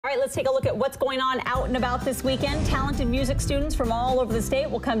right, let's take a look at what's going on out and about this weekend. Talented music students from all over the state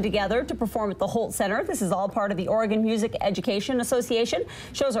will come together to perform at the Holt Center. This is all part of the Oregon Music Education Association.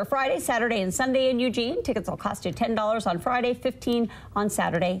 Shows are Friday, Saturday, and Sunday in Eugene. Tickets will cost you $10 on Friday, $15 on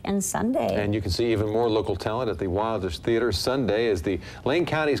Saturday and Sunday. And you can see even more local talent at the Wilders Theater. Sunday is the Lane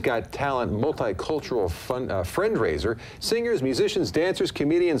County's Got Talent multicultural friend-raiser. Singers, musicians, dancers,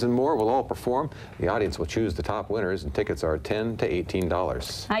 comedians, and more will all perform. The audience will choose the top winners, and tickets are $10 to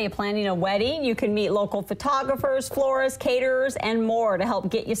 $18. Are you planning a wedding? You can meet local photographers, florists, caterers, and more to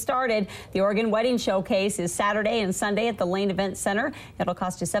help get you started. The Oregon Wedding Showcase is Saturday and Sunday at the Lane Event Center. It'll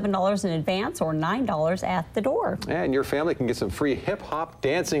cost you $7 in advance or $9 at the door. And your family can get some free hip-hop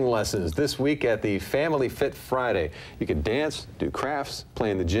dancing lessons this week at the Family Fit Friday. You can dance, do crafts, play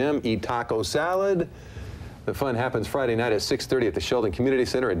in the gym, eat taco salad. The fun happens Friday night at 6:30 at the Sheldon Community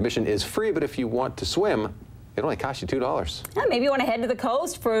Center. Admission is free, but if you want to swim, it only costs you $2. Yeah, maybe you want to head to the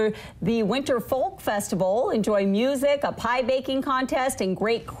coast for the Winter Folk Festival. Enjoy music, a pie baking contest, and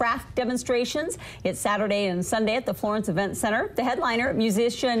great craft demonstrations. It's Saturday and Sunday at the Florence Event Center. The headliner,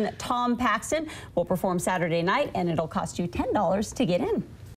 musician Tom Paxton, will perform Saturday night, and it'll cost you $10 to get in.